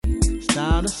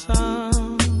without a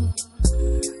sound.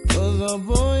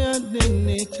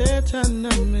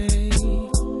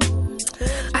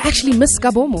 I actually miss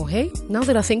Gabomo, hey? Now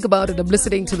that I think about it, I'm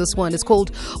listening to this one. It's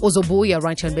called Ozoboya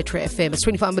right here on Metro FM. It's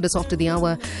 25 minutes after the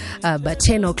hour, but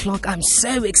 10 o'clock. I'm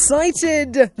so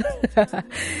excited.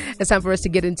 It's time for us to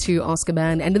get into Ask a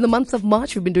Man. And in the month of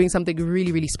March, we've been doing something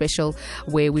really, really special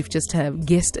where we've just have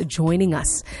guests joining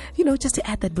us, you know, just to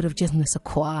add that bit of gentleness.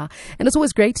 And it's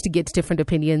always great to get different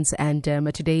opinions. And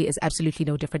today is absolutely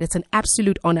no different. It's an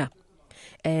absolute honor.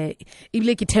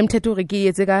 Ibile ke tempted to re ke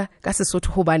etse ka Sesotho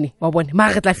hobane wa bone ma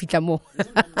re tla fitla mo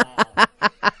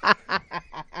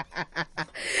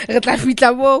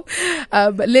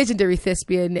legendary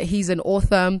thespian. He's an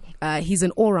author, he's an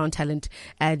all-round talent,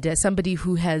 and somebody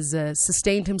who has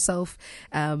sustained himself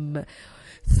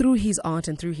through his art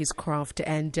and through his craft,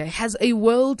 and has a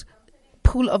world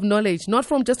pool of knowledge, not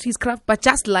from just his craft, but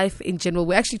just life in general.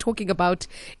 We're actually talking about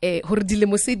I'm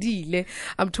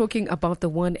talking about the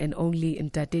one and only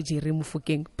Ntate Jerry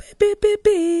Mofokeng.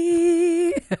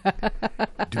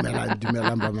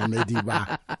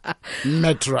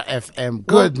 Metro FM.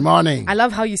 Good morning. I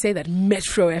love how you say that,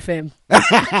 Metro FM.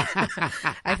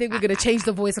 I think we're going to change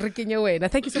the voice. Now,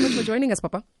 thank you so much for joining us,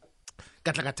 Papa.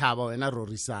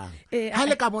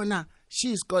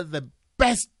 She's got the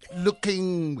best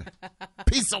looking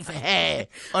piece of hair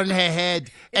on her head,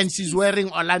 and she's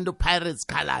wearing Orlando Pirates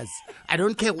colors. I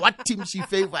don't care what team she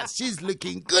favors, she's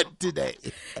looking good today.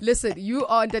 Listen, you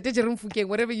are Ntate Jerry Mofokeng.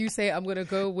 Whatever you say, I'm going to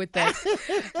go with that.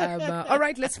 All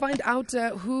right, let's find out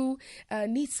who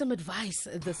needs some advice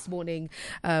this morning.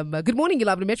 Good morning, you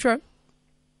love the Metro.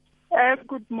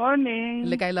 Good morning.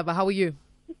 How are you?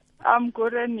 I'm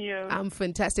good, and you? I'm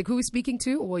fantastic. Who is speaking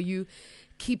to, or are you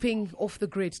keeping off the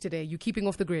grid today? You keeping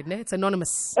off the grid, ne? It's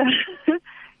anonymous.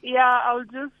 Yeah, I'll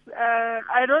just,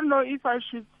 I don't know if I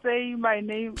should say my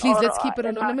name. Please, let's keep it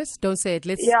anonymous. Don't say it.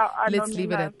 Let's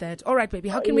leave it at that. All right, baby.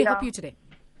 How can we help you today?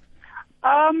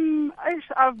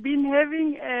 I've been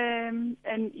having an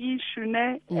issue,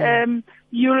 ne?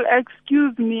 You'll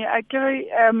excuse me. I carry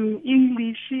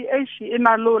English,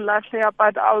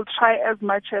 but I'll try as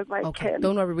much as I can.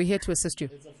 Don't worry. We're here to assist you.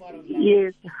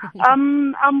 Yes.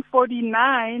 I'm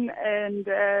 49,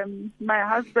 and my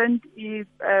husband is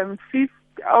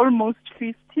almost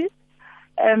 50,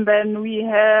 and then we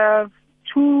have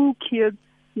 2 kids.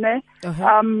 Yeah,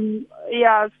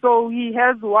 so he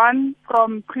has one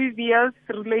from previous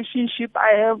relationship.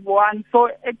 I have one, so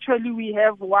actually we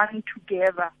have one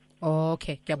together. Oh,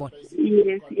 okay, come on.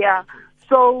 Yes, yeah.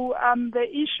 So the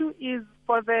issue is,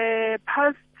 for the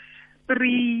past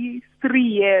three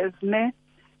years,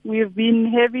 we've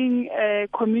been having a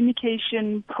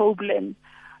communication problem.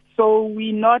 So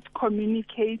we're not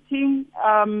communicating.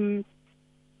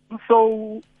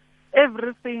 So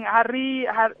everything,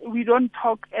 we don't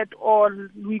talk at all.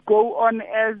 We go on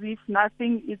as if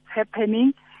nothing is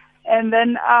happening. And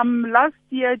then last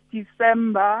year,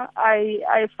 December,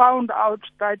 I found out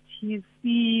that he's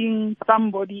seeing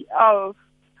somebody else.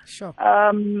 Sure.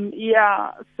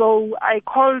 Yeah. So I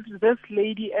called this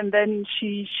lady, and then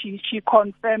she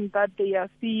confirmed that they are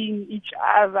seeing each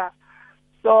other.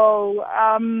 So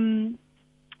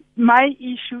my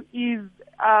issue is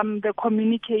the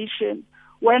communication.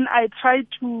 When I try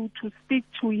to speak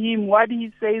to him, what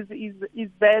he says is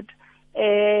that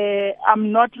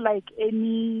I'm not like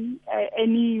any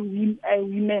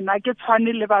women. I'm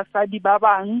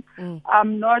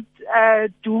not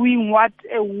doing what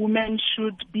a woman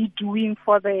should be doing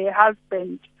for the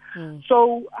husband.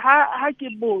 So ha ke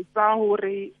botsa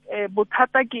hore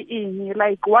bothata ke eng,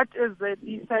 like what is it?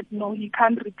 He said no, he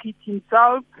can't repeat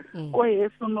himself. Ko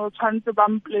heso no tshwantse ba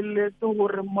mpoleletse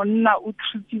hore monna o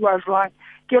treatiwa jwang.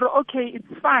 Ke re okay,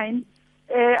 it's fine.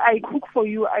 I cook for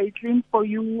you, I clean for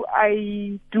you,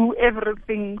 I do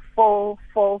everything for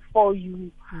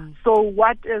you. So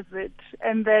what is it?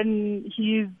 And then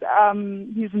he's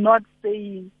not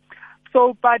saying.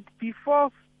 So, but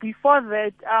before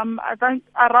that, I think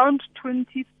around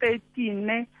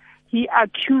 2013, he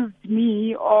accused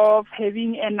me of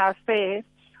having an affair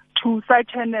to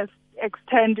such an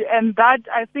extent, and that,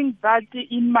 I think that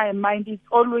in my mind, it's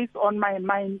always on my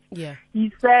mind. Yeah.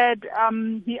 He said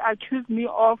he accused me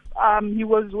of he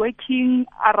was working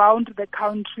around the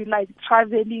country, like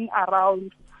traveling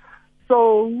around.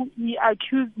 So he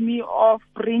accused me of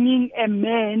bringing a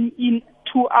man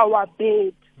into our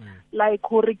bed. Like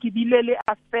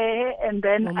affair, and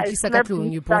then I slept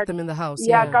with you brought them in the house.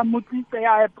 Yeah,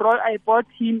 I brought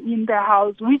him in the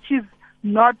house, which is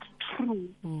not true.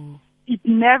 It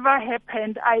never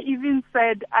happened. I even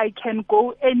said I can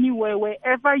go anywhere,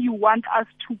 wherever you want us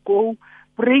to go.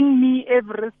 Bring me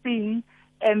everything,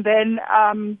 and then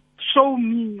show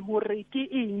me hore ke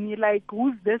eng, like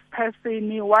who's this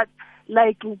person, what,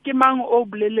 like ke mang o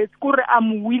boleletse, kore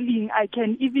I'm willing, I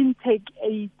can even take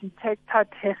a detector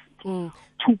test to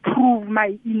prove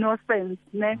my innocence,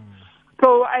 ne?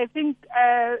 So I think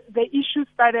the issue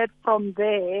started from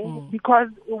there, because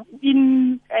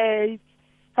in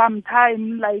some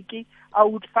time, like I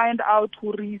would find out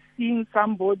who is seeing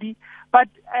somebody, but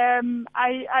I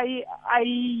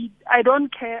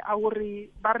don't care our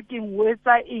barking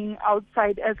in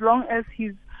outside, as long as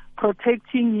he's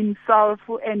protecting himself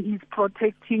and he's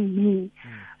protecting me.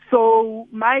 So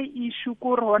my issue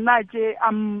koronaje,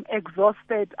 I'm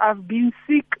exhausted. I've been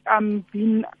sick. I've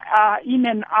been in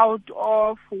and out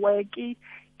of work.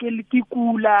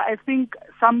 I think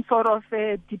some sort of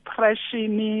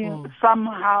depression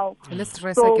somehow.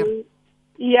 So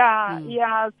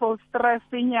yeah, so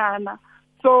stressing.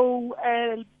 So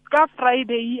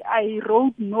Friday I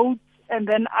wrote notes and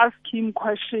then asked him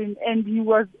questions, and he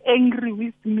was angry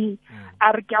with me.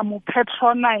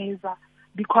 Patronizer,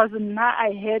 because now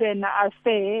I had an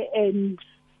affair, and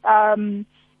I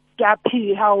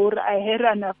had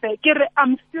an affair.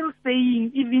 I'm still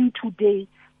saying even today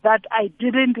that I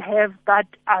didn't have that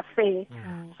affair.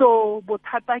 So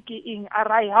bothata ke eng,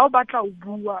 arai how batla o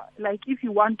bua, like if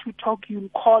you want to talk, you'll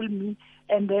call me,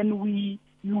 and then we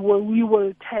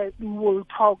will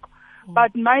talk.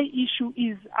 But my issue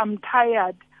is I'm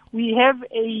tired. We have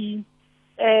a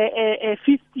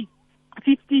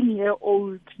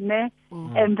 15-year-old, ne?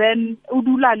 And then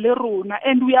udula le rona,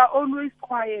 and we are always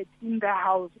quiet in the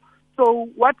house. So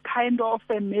what kind of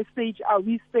a message are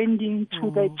we sending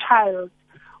to the child?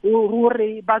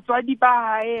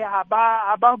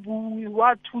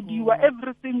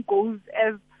 Everything goes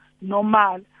as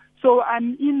normal. So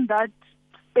I'm in that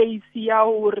space here.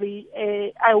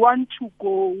 I want to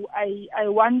go. I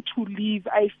want to leave.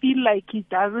 I feel like he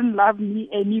doesn't love me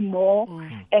anymore,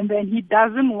 and then he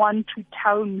doesn't want to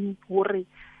tell me what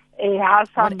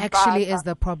actually is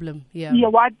the problem. Yeah,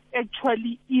 what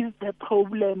actually is the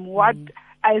problem? What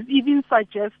I've even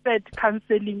suggested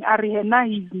counseling. Ariana,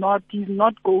 he's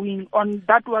not going on.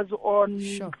 That was on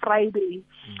Friday.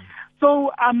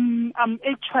 So I'm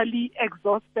actually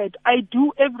exhausted. I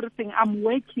do everything. I'm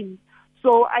working,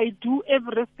 so I do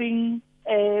everything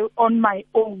on my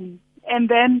own. And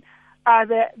then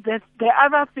the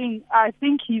other thing, I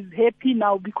think he's happy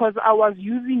now because I was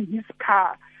using his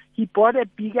car. He bought a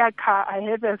bigger car. I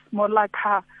have a smaller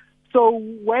car. So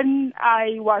when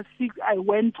I was sick, I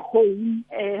went home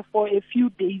for a few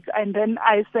days, and then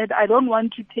I said I don't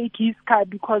want to take his car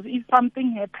because if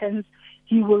something happens,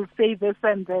 he will say this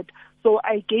and that. So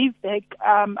I gave back.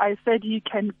 I said he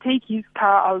can take his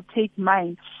car, I'll take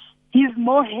mine. He's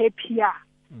more happier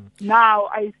now.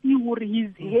 I see where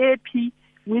he's happy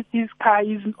with his car.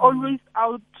 He's always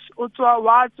out at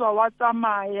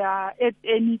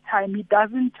any time. He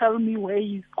doesn't tell me where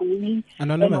he's going.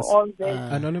 Anonymous. And all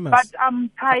that. Anonymous. But I'm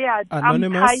tired.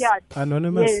 Anonymous. I'm tired.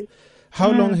 Anonymous. Yes.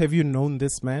 How long have you known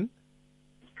this man?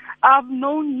 I've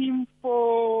known him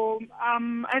for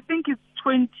I think it's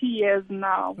 20 years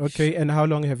now. Okay, and how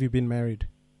long have you been married?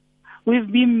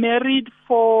 We've been married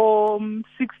for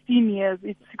 16 years.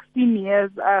 It's 16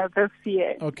 years this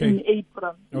year in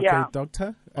April. Okay, yeah.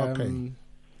 doctor. Ha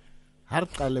re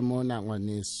qale mona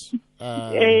ngwaneso.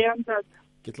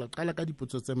 Ke tla qala ka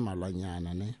dipotso tse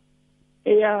mmalwanyana ne.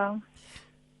 Yeah.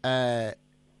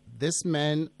 This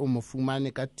man o mo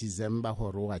fumane ka December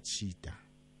hore o a cheata.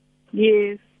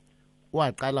 Yes.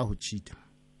 Wa qala ho cheata.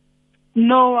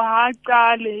 No, it's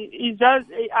just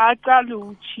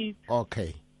ho cheat.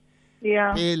 Okay.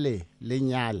 Yeah. Pele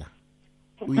lenyala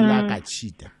o ile ka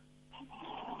cheata.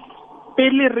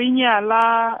 Pele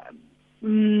rinyala,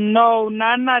 no,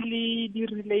 nana li the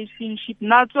relationship.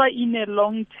 Not in a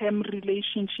long-term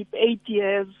relationship, 8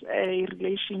 years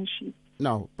relationship.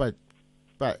 No, but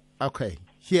okay.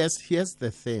 Here's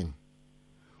the thing.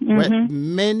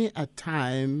 When many a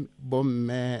time,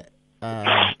 bomme,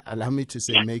 allow me to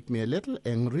say, make me a little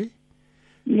angry.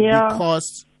 Yeah.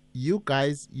 Because you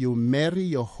guys, you marry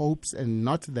your hopes and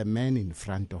not the man in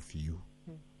front of you.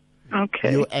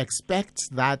 Okay. You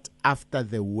expect that after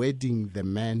the wedding, the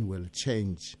man will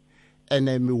change. And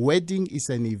a wedding is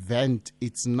an event.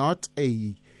 It's not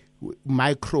a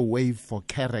microwave for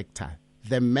character.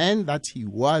 The man that he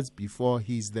was before,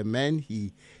 he's the man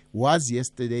he was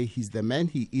yesterday, he's the man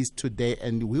he is today,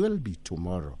 and will be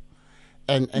tomorrow.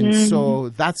 And so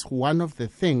that's one of the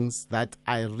things that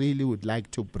I really would like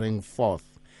to bring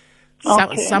forth.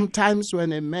 Sometimes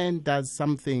when a man does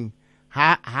something,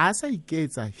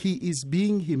 he is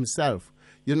being himself.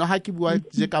 You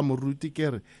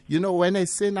know, you know, when a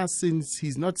sinner sins,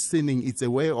 he's not sinning, it's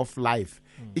a way of life.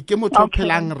 Ike motho o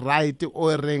phelang right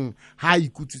o reng ha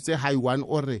ikutsitse ha iwan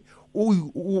o re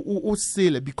o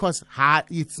sele because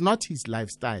it's not his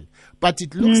lifestyle, but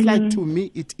it looks like to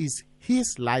me it is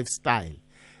his lifestyle,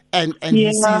 and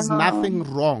he sees nothing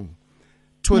wrong.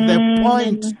 To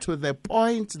the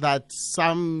point that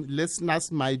some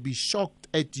listeners might be shocked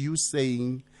at you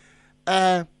saying,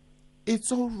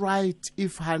 it's all right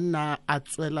if Hannah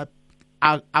Atwela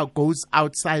goes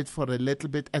outside for a little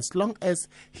bit as long as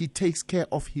he takes care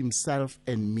of himself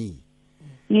and me.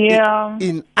 Yeah.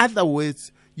 In other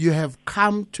words, you have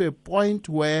come to a point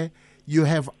where you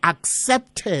have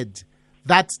accepted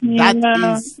that that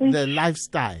is the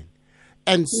lifestyle.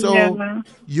 And so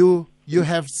you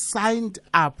have signed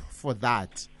up for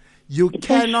that. You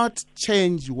cannot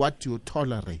change what you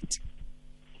tolerate.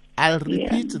 I'll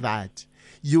repeat that.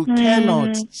 You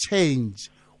cannot change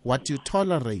what you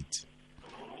tolerate.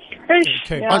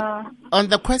 Okay. On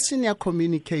the question of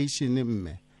communication,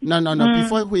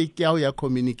 before we get your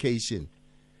communication,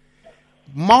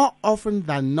 more often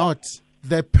than not,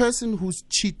 the person who's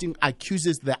cheating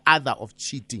accuses the other of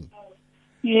cheating.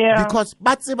 Yeah. Because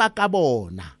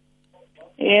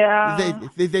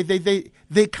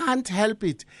they can't help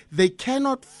it. They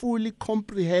cannot fully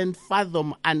comprehend,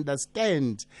 fathom,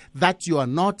 understand that you are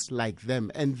not like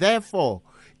them. And therefore,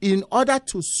 in order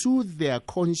to soothe their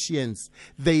conscience,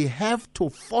 they have to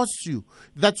force you.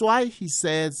 That's why he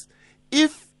says,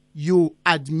 if you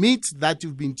admit that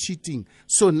you've been cheating,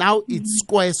 so now it's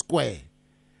square.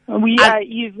 We are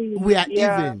even. We are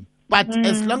even. But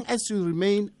as long as you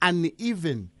remain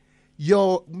uneven,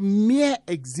 your mere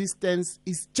existence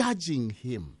is judging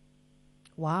him.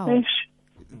 Wow.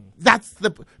 That's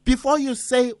before you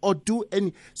say or do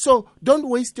any. So don't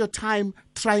waste your time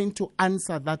trying to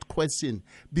answer that question,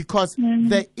 because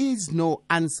there is no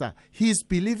answer. He's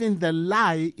believing the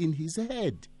lie in his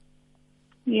head.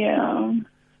 Yeah.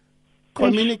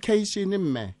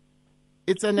 Communication,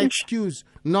 it's an excuse.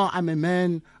 No, I'm a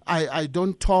man. I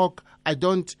don't talk. I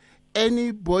don't.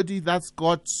 Anybody that's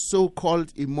got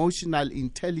so-called emotional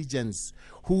intelligence,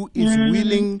 who is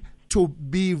willing to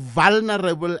be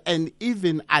vulnerable and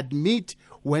even admit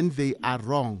when they are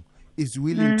wrong, is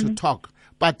willing to talk.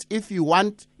 But if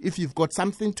you've got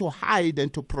something to hide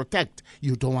and to protect,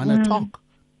 you don't want to talk.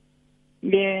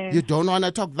 Yeah. You don't want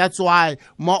to talk. That's why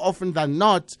more often than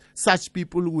not, such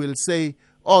people will say,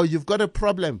 oh, you've got a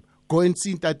problem. Go and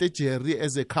see Tate Jerry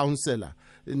as a counselor.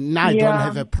 Now I don't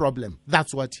have a problem.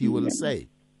 That's what he will say.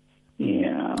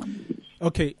 Yeah.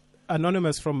 Okay,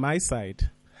 Anonymous, from my side,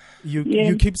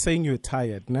 you keep saying you're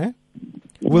tired, ne?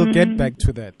 We'll get back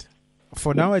to that.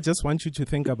 For now, I just want you to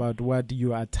think about what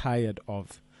you are tired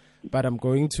of. But I'm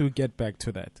going to get back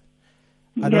to that.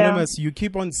 Anonymous, you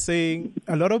keep on saying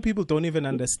a lot of people don't even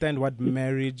understand what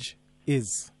marriage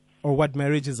is, or what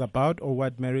marriage is about, or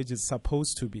what marriage is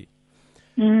supposed to be.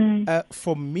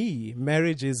 For me,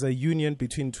 marriage is a union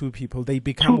between two people. They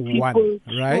become one,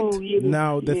 right?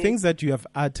 Now, the things that you have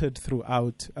uttered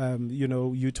throughout,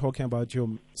 you talking about your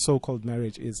so-called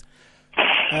marriage is,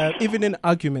 even in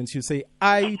arguments, you say,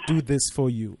 I do this for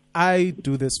you. I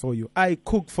do this for you. I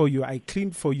cook for you. I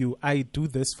clean for you. I do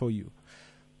this for you.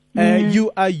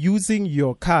 You are using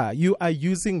your car. You are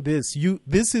using this.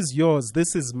 This is yours.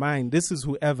 This is mine. This is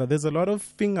whoever. There's a lot of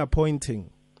finger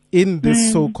pointing in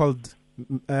this so-called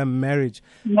marriage.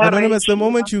 Anonymous, the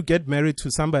moment you get married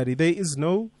to somebody, there is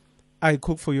no I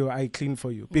cook for you, I clean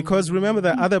for you. Because remember,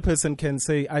 the other person can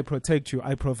say, I protect you,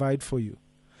 I provide for you.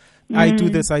 I do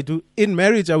this, I do. In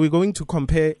marriage, are we going to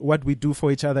compare what we do for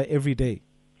each other every day?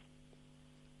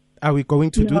 Are we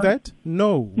going to do that?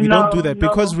 No, we don't do that.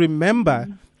 Because remember,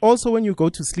 also when you go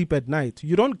to sleep at night,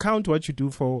 you don't count what you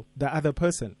do for the other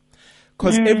person.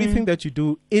 Because everything that you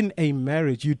do in a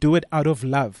marriage, you do it out of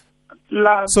love.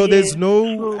 So there's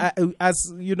no,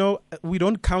 as you know, we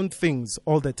don't count things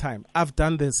all the time. I've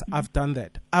done this, I've done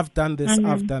that. I've done this,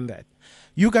 I've done that.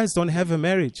 You guys don't have a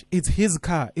marriage. It's his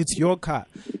car. It's your car.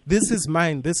 This is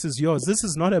mine. This is yours. This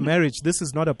is not a marriage. This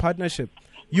is not a partnership.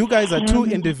 You guys are two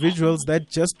individuals that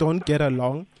just don't get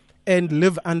along and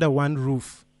live under one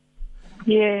roof.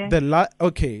 Yeah.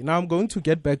 Okay, now I'm going to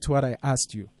get back to what I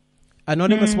asked you.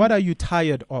 Anonymous, what are you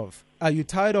tired of? Are you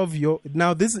tired of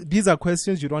now these are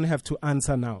questions you don't have to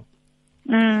answer now.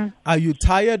 Are you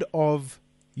tired of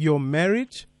your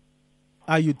marriage?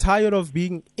 Are you tired of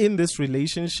being in this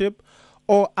relationship?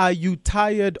 Or are you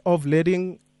tired of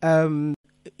letting, or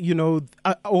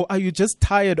are you just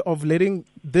tired of letting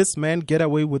this man get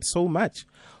away with so much?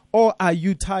 Or are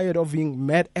you tired of being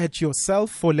mad at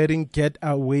yourself for letting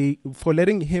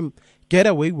him get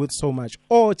away with so much,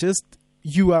 or just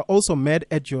you are also mad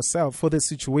at yourself for the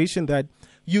situation that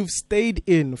you've stayed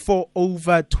in for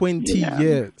over 20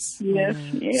 years. Yes,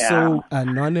 yeah. So,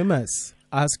 Anonymous,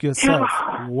 ask yourself,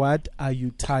 what are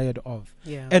you tired of?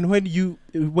 Yeah. And when you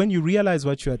realize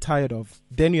what you are tired of,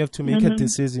 then you have to make a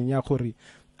decision. Yakuri,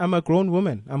 I'm a grown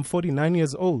woman. I'm 49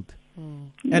 years old.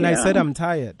 And I said I'm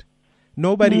tired.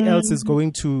 Nobody else is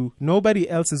going to,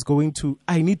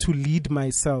 I need to lead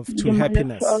myself to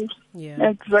happiness.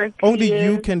 Yeah. Exactly. Only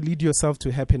you can lead yourself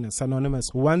to happiness,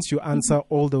 Anonymous, once you answer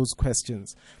all those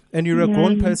questions. And you're a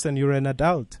grown person, you're an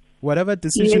adult. Whatever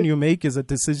decision you make is a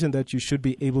decision that you should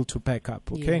be able to back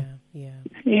up, okay? Yeah,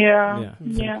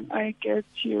 I get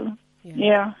you.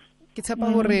 Yeah.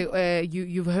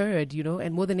 You've heard,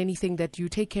 and more than anything, that you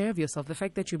take care of yourself. The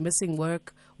fact that you're missing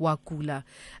work, wakula,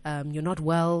 you're not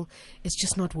well, it's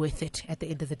just not worth it at the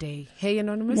end of the day. Hey,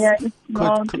 Anonymous? Yeah,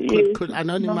 could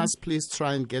Anonymous please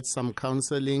try and get some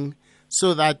counseling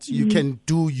so that you can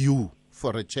do you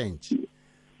for a change?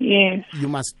 Yes. You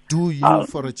must do you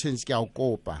for a change. Yeah,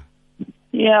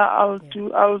 I'll do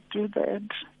that.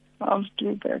 I'll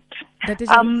do that. I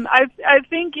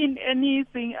think in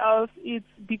anything else, it's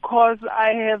because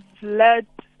I have let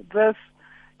this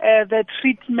the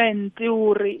treatment it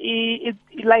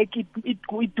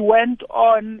went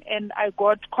on, and I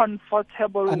got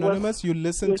comfortable. Anonymous, you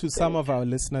listen to some of our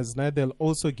listeners now. They'll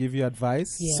also give you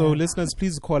advice. Yeah. So listeners,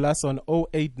 please call us on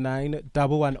 089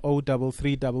 110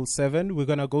 3377. We're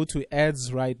gonna go to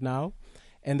ads right now,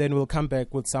 and then we'll come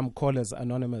back with some callers,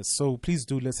 Anonymous. So please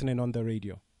do listen in on the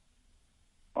radio.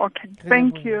 Okay,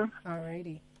 thank you.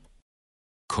 Alrighty.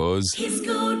 Cause he's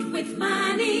good with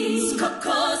money.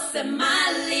 Cocos and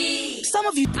Mali. Some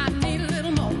of you, I need a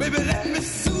little more. baby, let me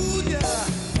soothe ya.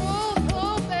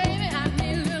 Oh, baby, I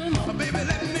need a little more. Baby,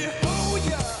 let me hold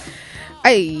ya.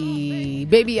 Hey,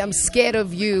 baby, I'm scared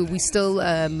of you. We still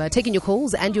taking your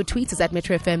calls and your tweets is at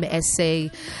Metro FM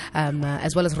SA,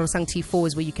 as well as Rosang T4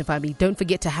 is where you can find me. Don't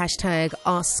forget to hashtag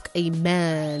Ask a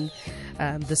Man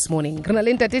this morning.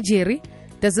 Jerry,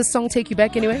 does this song take you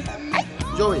back anyway?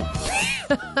 Joey.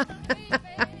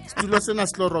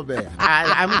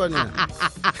 I'm gonna.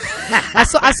 I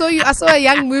saw a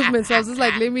young movement, so I was just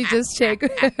like, let me just check.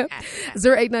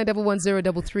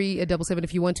 08911033377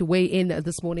 if you want to weigh in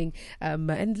this morning,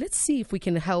 and let's see if we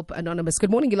can help Anonymous.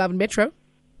 Good morning, you love Metro.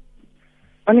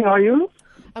 Honey, how are you?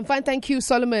 I'm fine, thank you.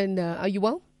 Solomon, are you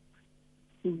well?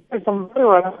 Yes, I'm very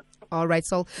well. All right,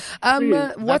 Sol.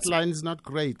 That line's not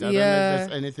great. I don't know if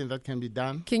there's anything that can be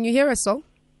done. Can you hear us, Sol?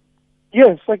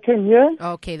 Yes, I can hear.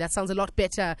 Okay, that sounds a lot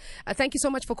better. Thank you so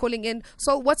much for calling in.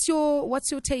 So, what's your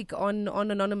take on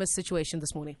Anonymous' situation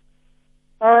this morning?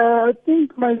 I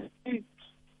think my take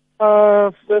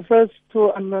refers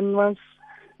to Anonymous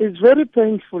is very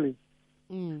painful.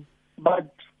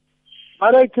 But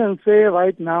what I can say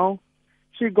right now,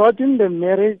 she got in the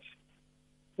marriage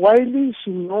while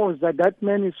she knows that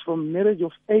man is from marriage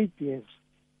of 8 years.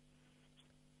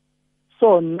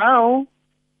 So now,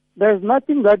 there's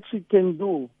nothing that she can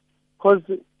do, because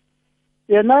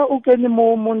now ukeni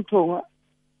mo monto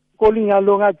calling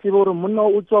along at Muno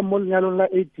Utwa Molnalonga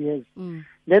 8 years.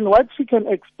 Then what she can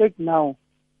expect now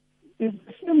is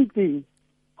the same thing.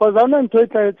 Because I'm not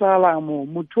talking about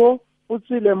Muto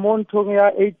Utsile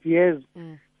Monto 8 years.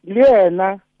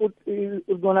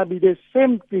 It's gonna be the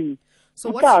same thing.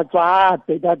 So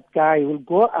that guy will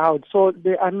go out. So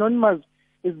the Anonymous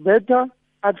is better.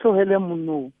 So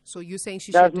you're saying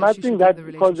there's nothing that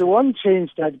because they won't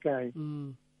change that guy.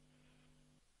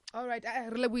 All right,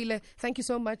 thank you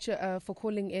so much for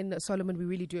calling in, Solomon. We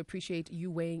really do appreciate you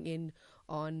weighing in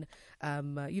on,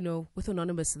 with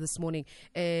Anonymous this morning.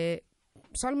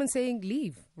 Solomon saying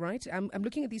leave, right? I'm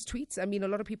looking at these tweets. I mean, a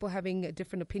lot of people having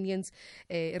different opinions.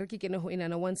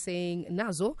 One saying,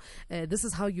 Nazo, this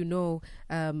is how you know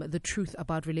the truth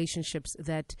about relationships,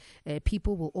 that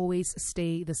people will always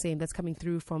stay the same. That's coming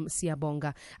through from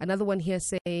Siabonga. Another one here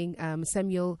saying,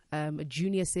 Samuel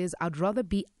Jr. says, I'd rather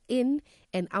be in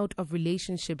and out of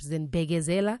relationships than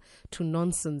begezela to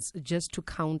nonsense just to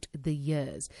count the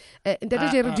years.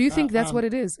 Do you think that's what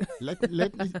it is? Let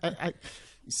me...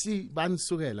 See,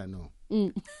 Bansugela, no.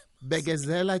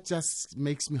 Begezela just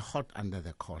makes me hot under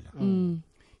the collar.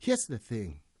 Here's the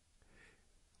thing.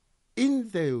 In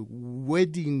the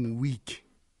wedding week,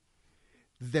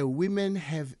 the women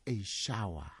have a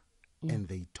shower and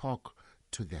they talk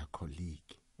to their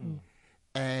colleague.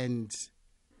 And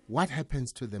what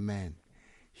happens to the man?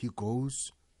 He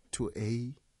goes to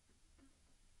a,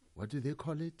 what do they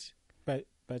call it?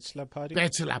 Bachelor party?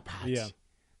 Bachelor party. Yeah.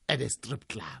 At a strip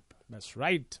club. That's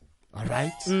right. All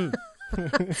right?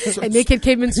 And Naked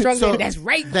came in stronger. So That's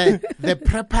right. the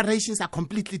preparations are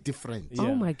completely different.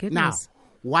 Oh my goodness.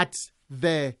 Now,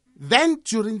 then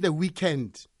during the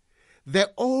weekend,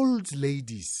 the old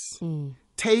ladies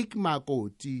take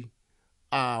Makoti.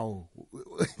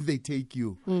 They take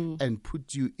you and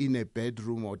put you in a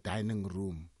bedroom or dining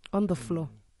room. On the floor.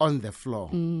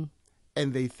 And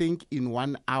they think in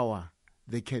 1 hour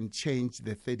they can change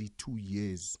the 32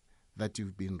 years that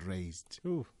you've been raised.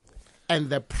 Ooh. And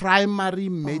the primary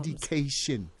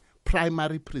medication,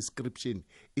 primary prescription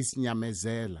is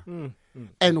nyamezela.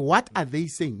 And what are they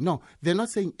saying? No, they're not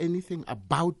saying anything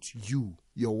about you,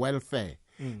 your welfare.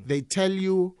 They tell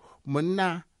you,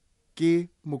 monna ke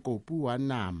mokopu wa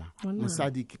nama,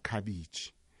 mosadi ke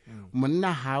cabbage.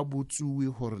 Monna ha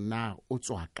botsuwe hore na o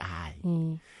tswa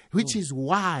kae. Which is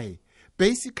why,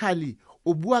 basically,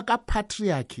 o bua ka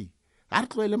patriarchy.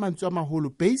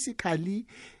 Basically,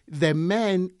 the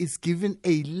man is given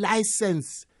a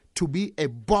license to be a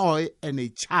boy and a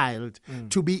child,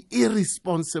 to be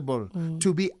irresponsible,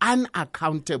 to be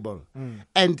unaccountable.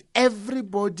 And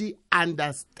everybody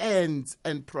understands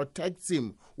and protects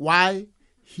him. Why?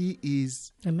 He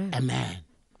is a man.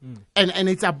 And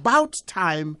it's about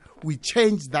time we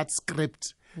change that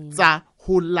script. Tsa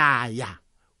hulaya.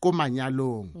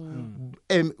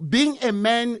 Being a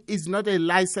man is not a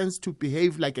license to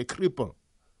behave like a cripple.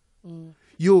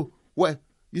 You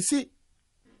see,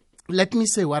 let me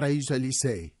say what I usually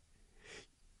say.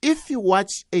 If you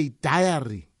watch a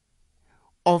diary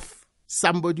of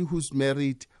somebody who's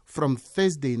married from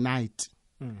Thursday night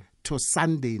to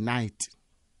Sunday night,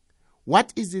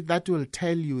 what is it that will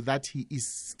tell you that he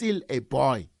is still a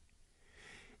boy?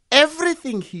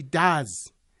 Everything he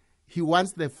does, he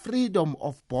wants the freedom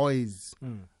of boys,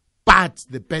 but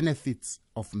the benefits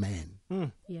of men.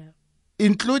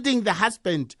 Including the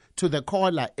husband to the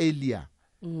caller earlier.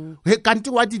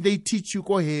 What did they teach you?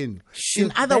 Go ahead.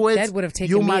 In other words, that would have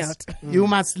taken me out. You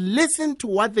must listen to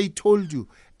what they told you.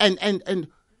 And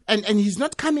he's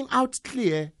not coming out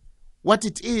clear what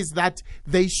it is that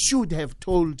they should have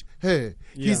told her.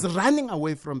 He's running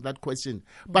away from that question.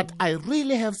 But I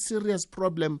really have serious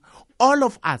problem. All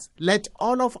of us, let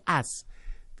all of us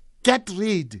get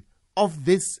rid of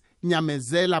this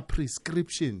nyamezela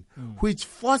prescription, which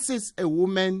forces a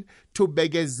woman to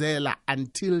begezela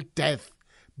until death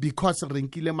because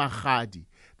rinkile mahadi.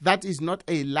 That is not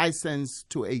a license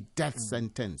to a death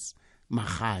sentence,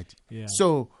 mahadi.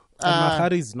 So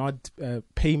mahari is not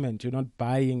payment. You're not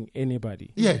buying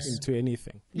anybody into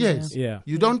anything.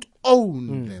 You don't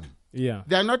own them.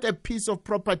 They're not a piece of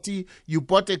property. You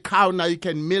bought a cow, now you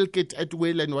can milk it at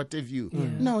will and what have you.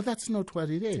 No, that's not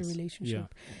what it is. It's a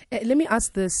relationship. Let me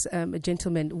ask this,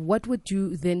 gentleman. What would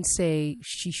you then say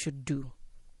she should do?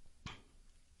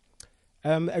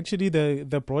 Actually,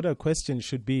 the broader question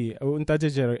should be,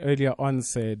 Untajejere earlier on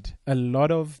said, a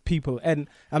lot of people, and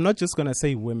I'm not just going to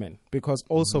say women, because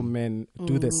also men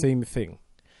do the same thing.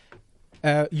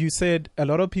 You said a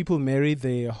lot of people marry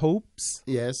their hopes.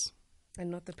 Yes. And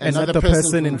not the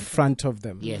person in front of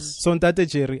them. Yes. So,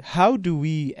 Ntate, how do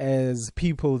we, as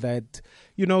people that,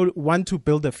 want to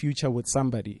build a future with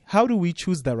somebody, how do we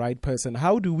choose the right person?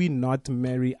 How do we not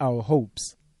marry our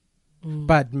hopes,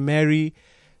 but marry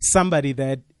somebody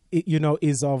that,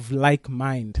 is of like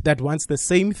mind, that wants the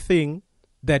same thing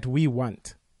that we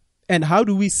want? And how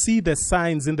do we see the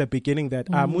signs in the beginning that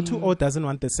Mutu O doesn't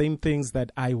want the same things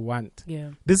that I want?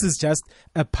 This is just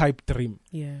a pipe dream.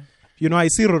 I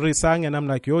see Rory Sang and I'm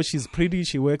like, she's pretty.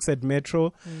 She works at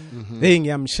Metro. And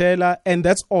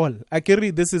that's all.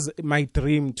 Akiri, this is my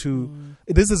dream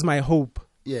this is my hope.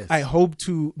 Yes. I hope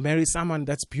to marry someone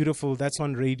that's beautiful, that's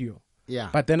on radio.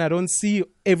 But then I don't see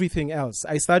everything else.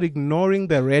 I start ignoring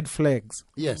the red flags.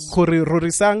 Yes.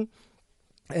 Rory Sang,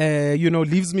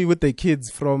 leaves me with the kids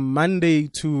from Monday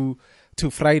to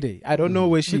Friday. I don't know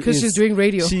where she because is. She's doing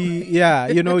radio. She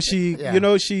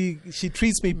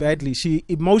treats me badly. She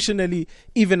emotionally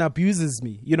even abuses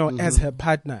me, as her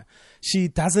partner. She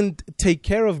doesn't take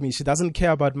care of me. She doesn't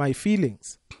care about my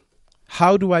feelings.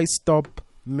 How do I stop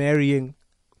marrying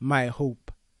my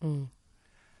hope?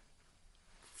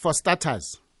 For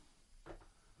starters,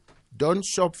 don't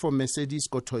shop for Mercedes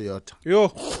or Toyota.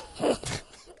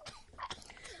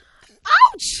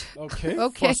 Ouch. Okay.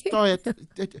 For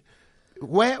Toyota,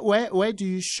 where do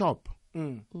you shop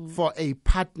for a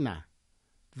partner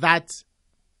that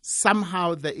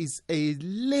somehow there is a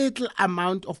little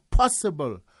amount of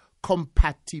possible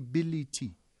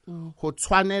compatibility? Ho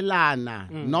tshwanelana,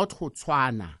 not ho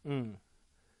tshwana.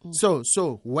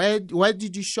 So where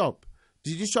did you shop?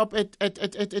 Did you shop at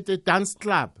a dance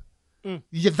club?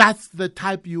 That's the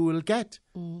type you will get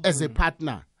as a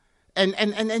partner.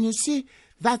 And you see,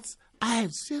 that's, I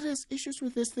have serious issues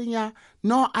with this thing. Yeah.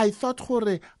 No, I thought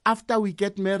after we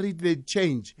get married, they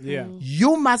change. Yeah.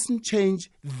 You mustn't change.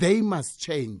 They must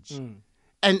change.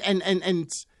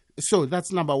 And so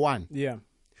that's number one. Yeah.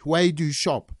 Where do you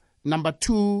shop? Number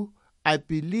two, I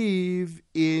believe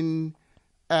in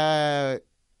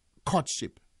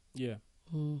courtship. Yeah.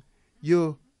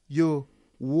 You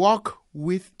walk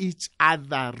with each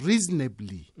other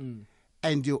reasonably,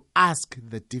 and you ask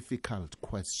the difficult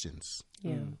questions.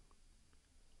 Yeah.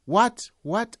 What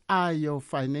are your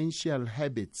financial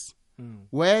habits?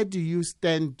 Where do you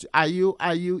stand? Are you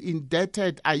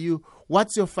indebted?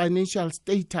 What's your financial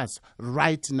status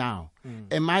right now?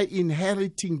 Am I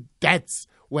inheriting debts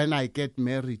when I get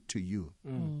married to you?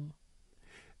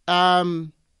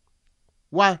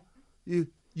 What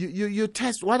you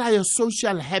test, what are your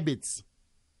social habits?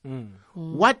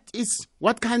 What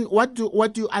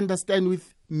do you understand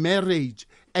with marriage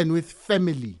and with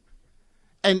family?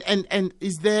 And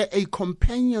is there a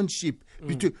companionship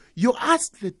between? You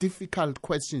ask the difficult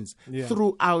questions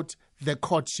throughout the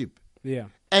courtship. Yeah.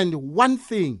 And one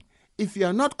thing, if you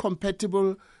are not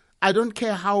compatible, I don't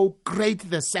care how great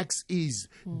the sex is,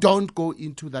 don't go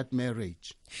into that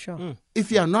marriage. Sure.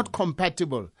 If you are not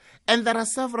compatible. And there are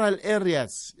several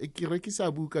areas. There's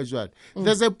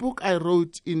a book I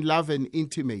wrote in Love and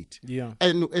Intimate. Yeah.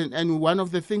 And one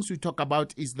of the things we talk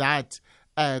about is that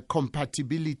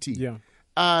compatibility. Yeah.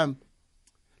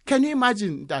 Can you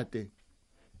imagine that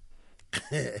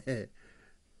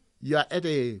you are at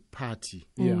a party,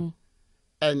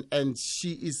 and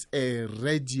she is a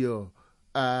radio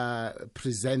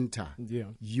presenter,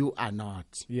 you are not,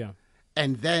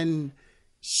 and then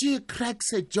she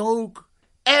cracks a joke,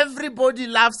 everybody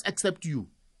laughs except you.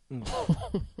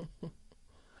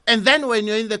 And then when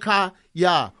you're in the car,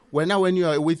 when you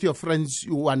are with your friends,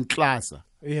 you want class.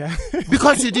 Yeah.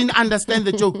 Because you didn't understand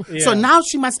the joke. So now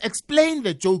she must explain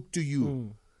the joke to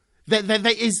you. There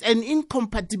is an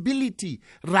incompatibility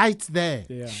right there.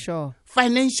 Yeah. Sure.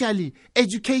 Financially,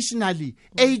 educationally,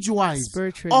 age-wise,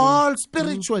 Spiritually. all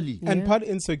spiritually. And part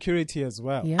insecurity as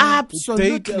well. Yeah.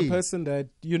 Absolutely. Date a person that,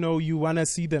 you want to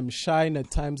see them shine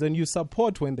at times and you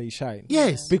support when they shine.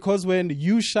 Yes. Because when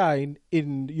you shine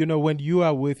when you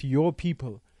are with your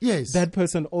people, yes, that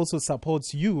person also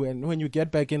supports you. And when you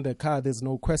get back in the car, there's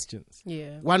no questions.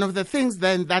 Yeah. One of the things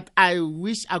then that I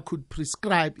wish I could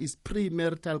prescribe is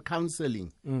premarital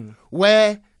counseling,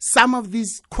 where some of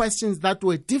these questions that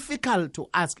were difficult to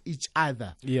ask each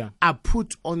other are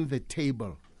put on the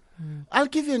table. I'll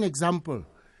give you an example.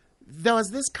 There was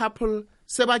this couple,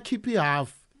 Seba Kipi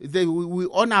half. We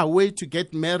on our way to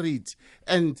get married,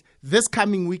 and this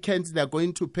coming weekend they're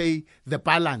going to pay the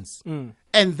balance.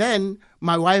 And then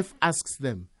my wife asks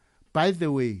them, by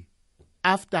the way,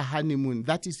 after honeymoon,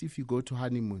 that is if you go to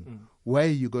honeymoon, where are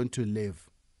you going to live?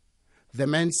 The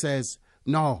man says,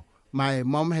 no, my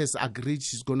mom has agreed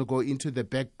she's going to go into the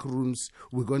back rooms.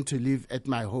 We're going to live at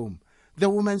my home. The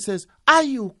woman says, are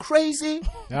you crazy?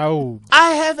 Oh.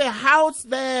 I have a house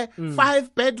there,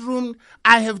 5 bedroom.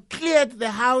 I have cleared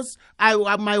the house.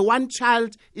 My one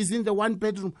child is in the 1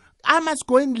 bedroom. I must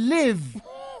go and live.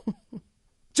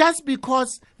 Just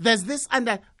because there's this and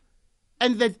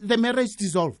the marriage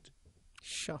dissolved.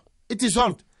 Sure. It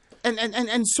dissolved.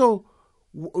 And so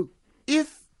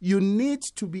if you need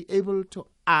to be able to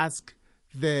ask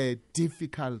the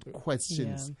difficult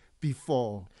questions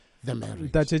before the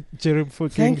marriage. That's it, Jerry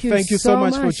Fuking. Thank you so so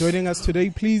much for much. joining us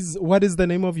today. Please, what is the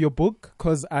name of your book?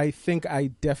 Because I think I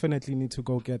definitely need to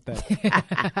go get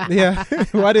that. Yeah.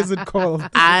 What is it called?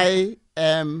 I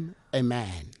am a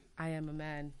man. I am a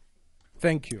man.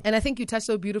 Thank you. And I think you touched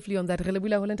so beautifully on that.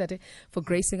 Relebula Holentate for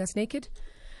gracing us naked,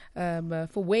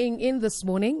 for weighing in this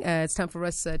morning. It's time for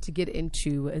us to get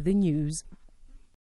into the news.